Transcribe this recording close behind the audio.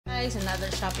guys, another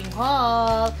shopping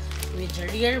haul with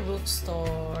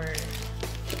Jarirbookstore.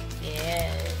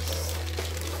 Yes.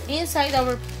 Inside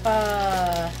our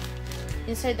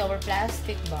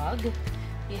plastic bag,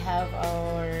 we have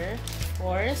our, of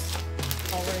course,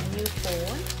 our new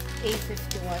phone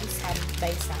A51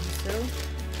 by Samsung.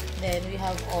 Then we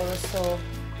have also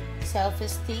selfie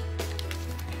stick,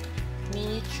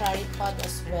 mini tripod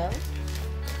as well,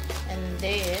 and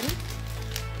then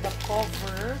the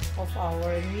cover of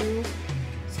our new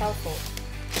cell phone.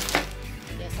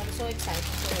 Yes, I'm so excited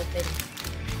to open.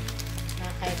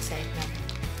 Nakaka-excite na.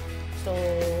 So,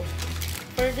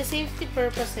 for the safety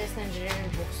purposes ng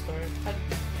Jarirbookstore, pag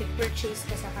purchase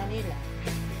ka sa kanila,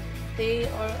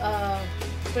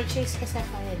 purchase ka sa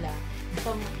kanila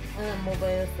from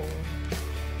mobile phone,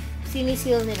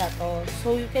 sinisil nila to.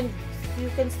 So, you can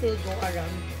still go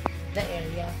around the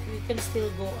area. You can still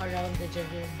go around the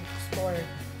Jarirbookstore.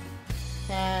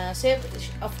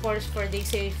 Of course, for the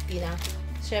safety na,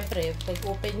 syempre, pag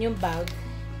open yung bag,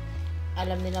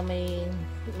 alam nila may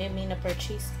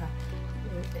na-purchase ka.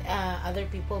 Other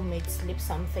people might slip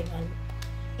something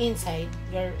inside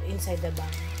the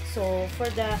bag. So, for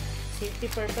the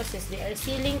safety purposes, they are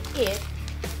sealing it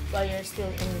while you're still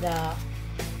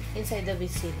inside the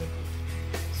vicinity.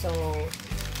 So,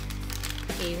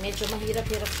 okay, medyo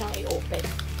mahirap-hirap siyang i-open.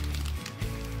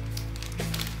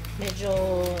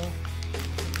 Medyo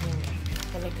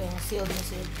talagang sealed na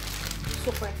sealed.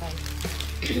 Super tight.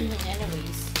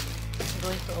 Anyways, I'm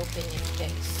going to open it,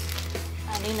 guys.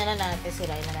 Anin na lang natin,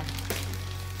 sirain na lang.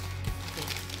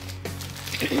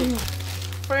 Okay.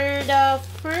 For the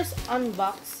first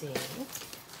unboxing,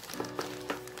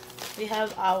 we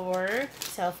have our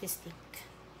selfie stick.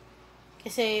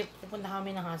 Kasi pupunta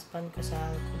kami ng husband ko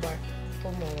sa bar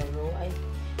tomorrow.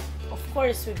 Of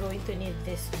course, we're going to need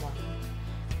this one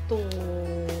to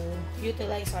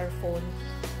utilize our phone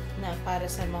na para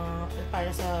sa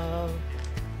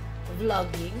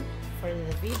vlogging, for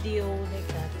the video, like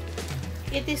that.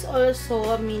 It is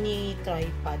also a mini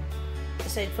tripod,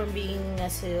 aside from being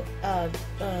a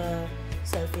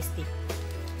selfie stick.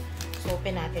 So,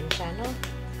 open natin siya, no?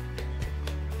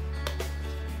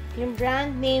 Yung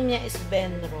brand name niya is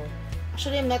Benro.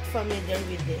 Actually, I'm not familiar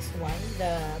with this one,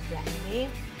 the brand name.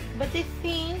 But I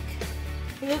think,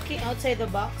 looking outside the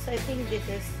box, I think this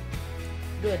is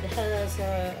good.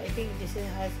 I think this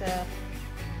has a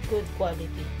good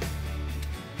quality.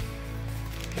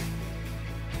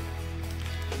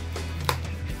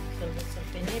 So, let's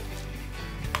open it.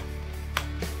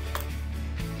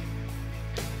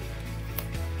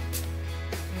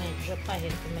 Medyo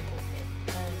pahit kung nag-open.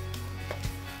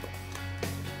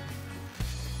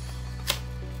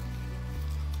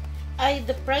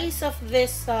 The price of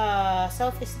this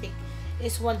selfie stick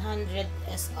is 100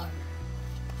 SR.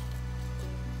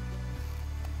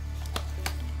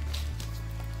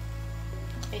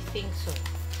 I think so.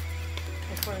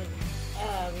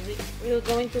 We're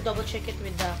going to double check it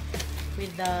with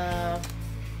the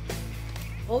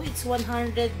oh, it's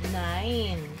 109.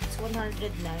 It's 109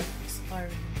 SR.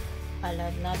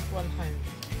 Not 100.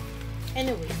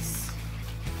 Anyways.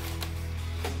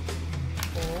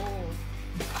 Oh.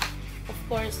 Of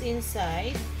course,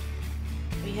 inside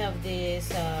we have this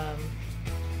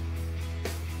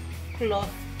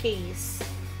cloth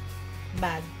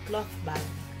bag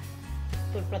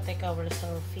to protect our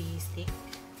selfie stick.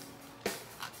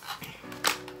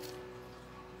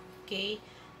 Okay,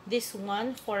 this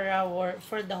one for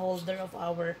the holder of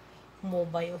our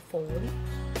mobile phone.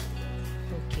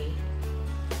 Okay,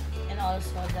 and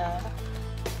also the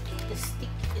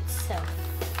stick itself.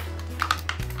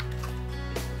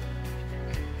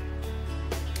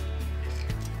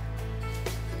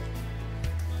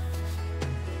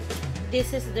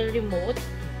 This is the remote.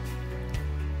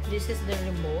 This is the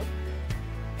remote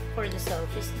for the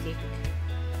selfie stick.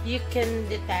 You can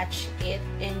detach it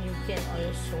and you can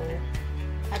also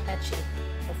attach it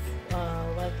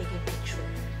while taking picture.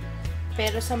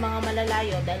 Pero sa mga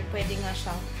malalayo, dahil pwede nga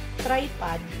siyang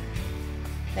tripod,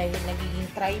 dahil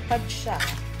nagiging tripod siya,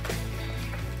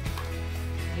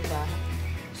 diba?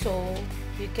 So,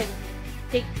 you can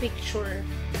take picture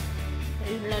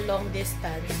in a long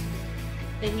distance.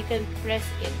 Then you can press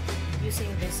it using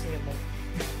this remote.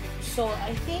 So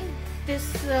I think this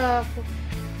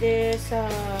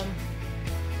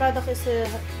product is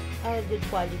a good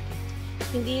quality.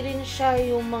 Hindi rin siya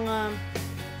yung mga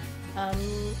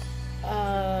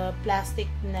plastic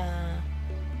na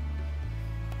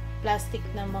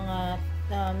mga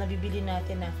nabibili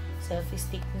natin na selfie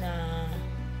stick na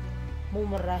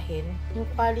mumurahin. Yung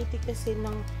quality kasi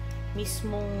ng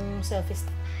mismong selfie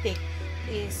stick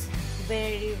is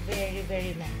very, very,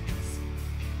 very nice.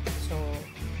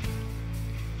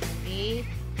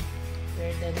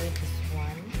 then with this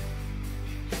one.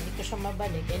 Hindi ko siya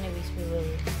mabalik. Anyways, we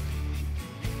will...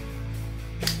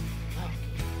 Okay.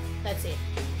 That's it.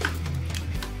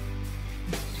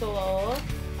 So,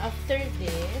 after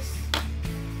this,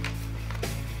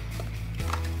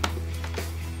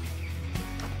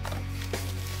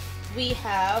 we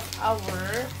have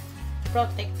our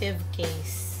protective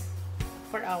case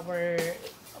for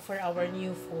our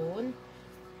new phone,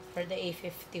 for the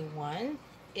A51.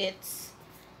 It's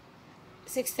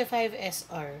 65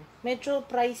 SR. Medyo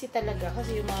pricey talaga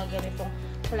kasi yung mga ganitong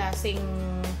klaseng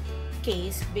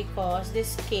case, because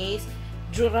this case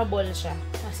durable siya.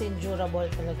 As in durable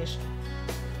talaga siya.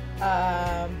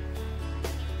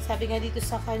 Sabi nga dito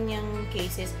sa kanyang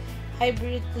cases,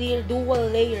 hybrid clear dual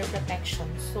layer protection.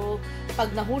 So,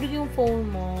 pag nahulog yung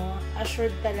phone mo,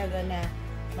 assured talaga na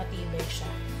matibay siya.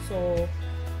 So,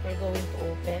 we're going to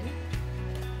open.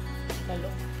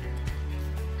 Look.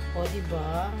 O,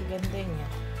 diba? Ang ganda niya.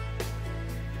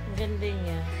 Ang ganda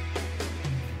niya.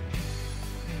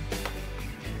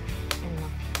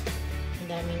 Ang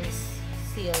daming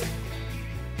seal.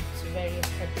 It's very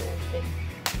hard to open.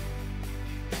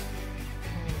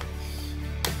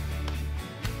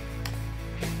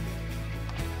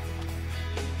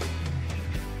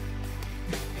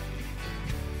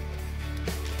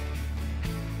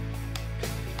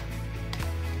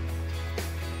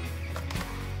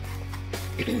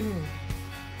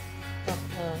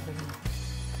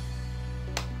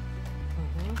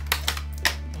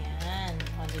 Yan.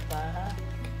 O, diba?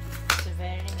 It's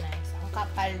very nice. Ang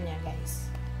kapal niya, guys.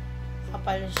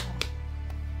 Kapal siya.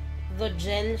 Though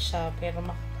gel siya, pero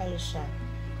makapal siya.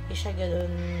 Hindi siya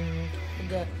ganun,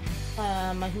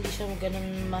 hindi siya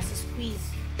ganun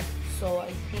mas-squeeze. So,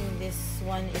 I think this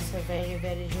one is a very,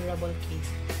 very durable case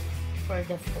for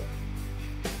the phone.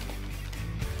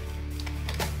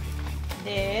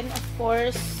 Then, of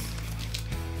course,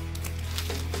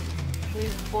 we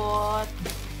bought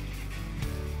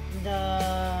the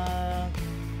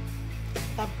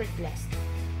tempered glass.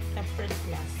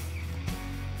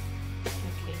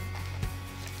 Okay.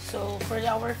 So, for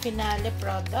our finale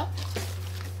product,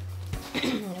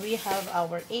 we have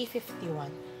our A51.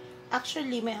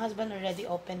 Actually, my husband already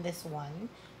opened this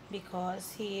one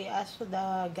because he asked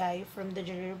the guy from the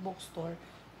Jarir bookstore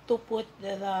to put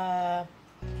the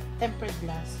tempered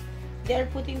glass. They are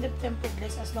putting the tempered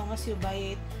glass as long as you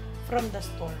buy it from the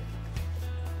store.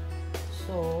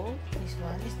 So, this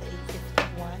one is the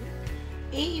A51.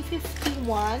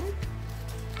 A51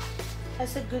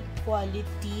 has a good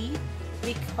quality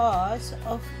because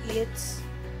of its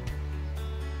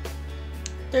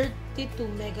 32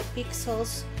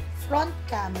 megapixels front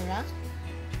camera,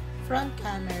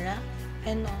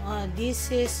 and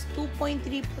this is 2.3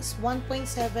 plus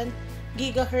 1.7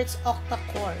 gigahertz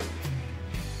octa-core.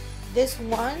 This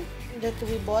one that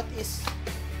we bought is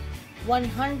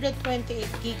 128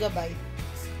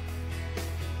 gigabytes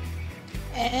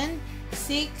and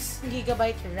 6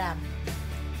 gigabyte RAM.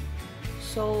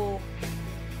 So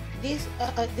this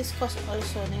cost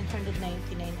also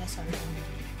 999 SR.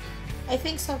 I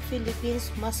think sa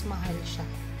Philippines mas mahal siya.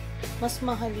 Mas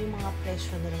mahal yung mga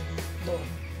presyo nila doon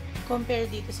compare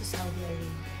dito sa Saudi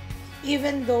Arabia.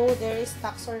 Even though there is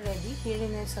tax already here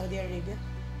in Saudi Arabia,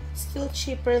 it's still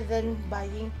cheaper than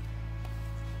buying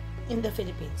in the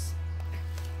Philippines.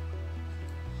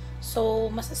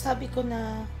 So, masasabi ko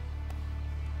na,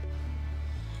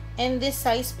 and this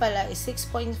size pala is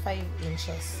 6.5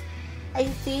 inches. I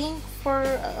think for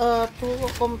to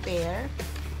compare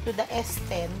to the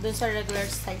S10, dun sa regular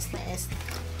size na S10,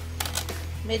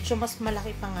 medyo mas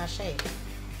malaki pa nga siya eh.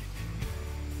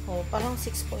 Oh, parang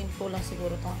 6.2 lang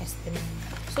siguro tong S10.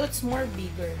 So, it's more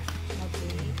bigger.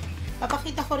 Okay.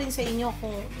 Papakita ko rin sa inyo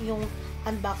kung yung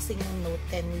unboxing ng Note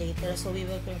 10 later. So, we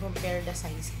will compare the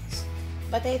sizes.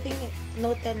 But I think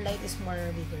Note 10 Lite is more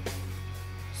bigger.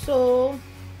 So,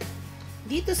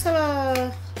 dito sa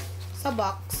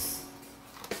box,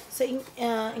 sa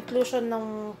inclusion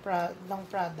ng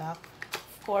product,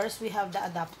 of course, we have the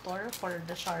adapter for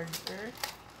the charger.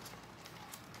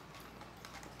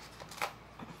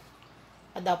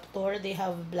 They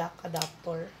have black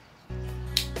adapter.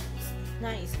 It's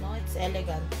nice, no? It's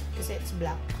elegant kasi it's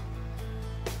black.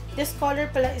 This color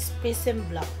pala is prism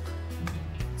black.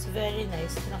 It's very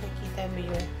nice. Nakikita mo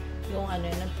yung ano,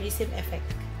 ng prism effect.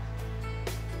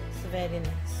 It's very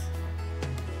nice.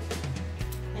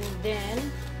 And then,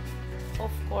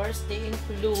 of course, they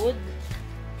include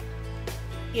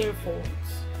earphones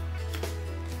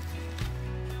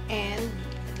and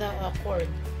the cord.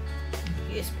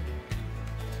 USB.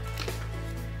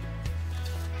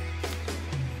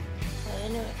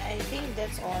 Anyway, I think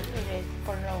that's all already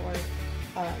for our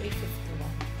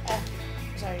A51.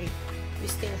 Sorry. We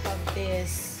still have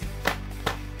this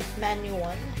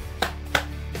manual.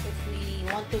 If we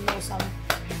want to know some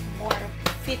more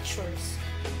features.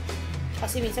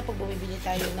 Kasi minsan pag bumibili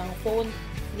tayo ng phone,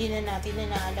 hindi na natin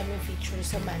inaalam yung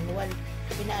features sa manual.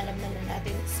 Inaalam na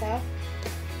natin sa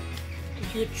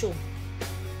YouTube.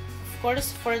 Of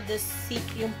course, for the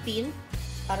yung pin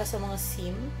para sa mga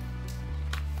SIM.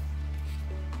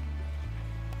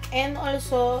 And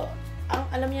also, ang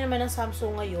alam niyo naman ng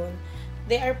Samsung ngayon,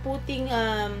 they are putting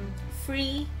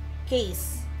free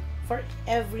case for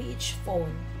each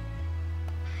phone.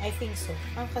 I think so.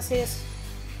 Kasi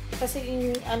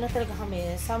ano talaga kami,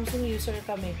 Samsung user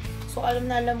kami. So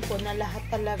alam ko na lahat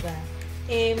talaga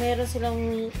meron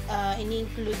silang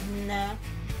ini-include na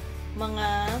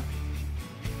mga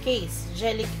case,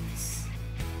 jelly case.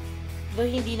 Though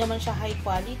hindi naman siya high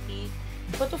quality,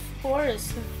 but of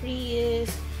course, free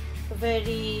is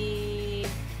very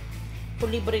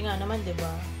libre nga naman, 'di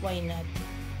ba? Why not?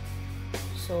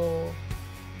 So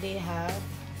they have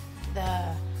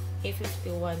the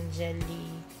A51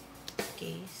 jelly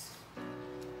case.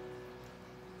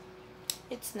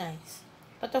 It's nice.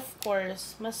 But of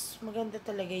course, mas maganda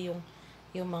talaga yung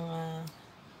mga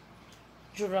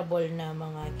durable na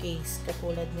mga case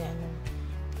katulad nga nung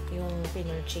yung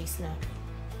pinurchase na.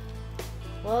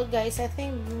 Well guys, I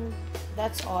think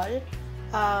that's all.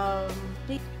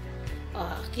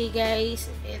 Okay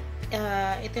guys,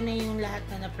 ito na yung lahat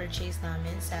na na-purchase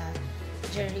namin sa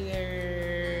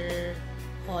Jarir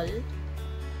haul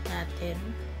natin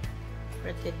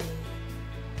for today.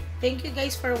 Thank you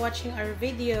guys for watching our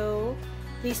video.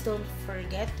 Please don't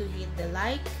forget to hit the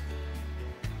like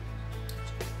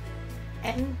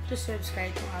and to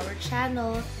subscribe to our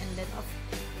channel, and then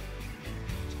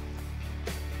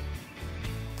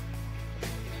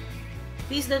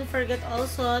please don't forget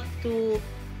also to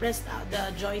press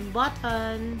the join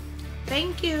button.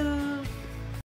 Thank you.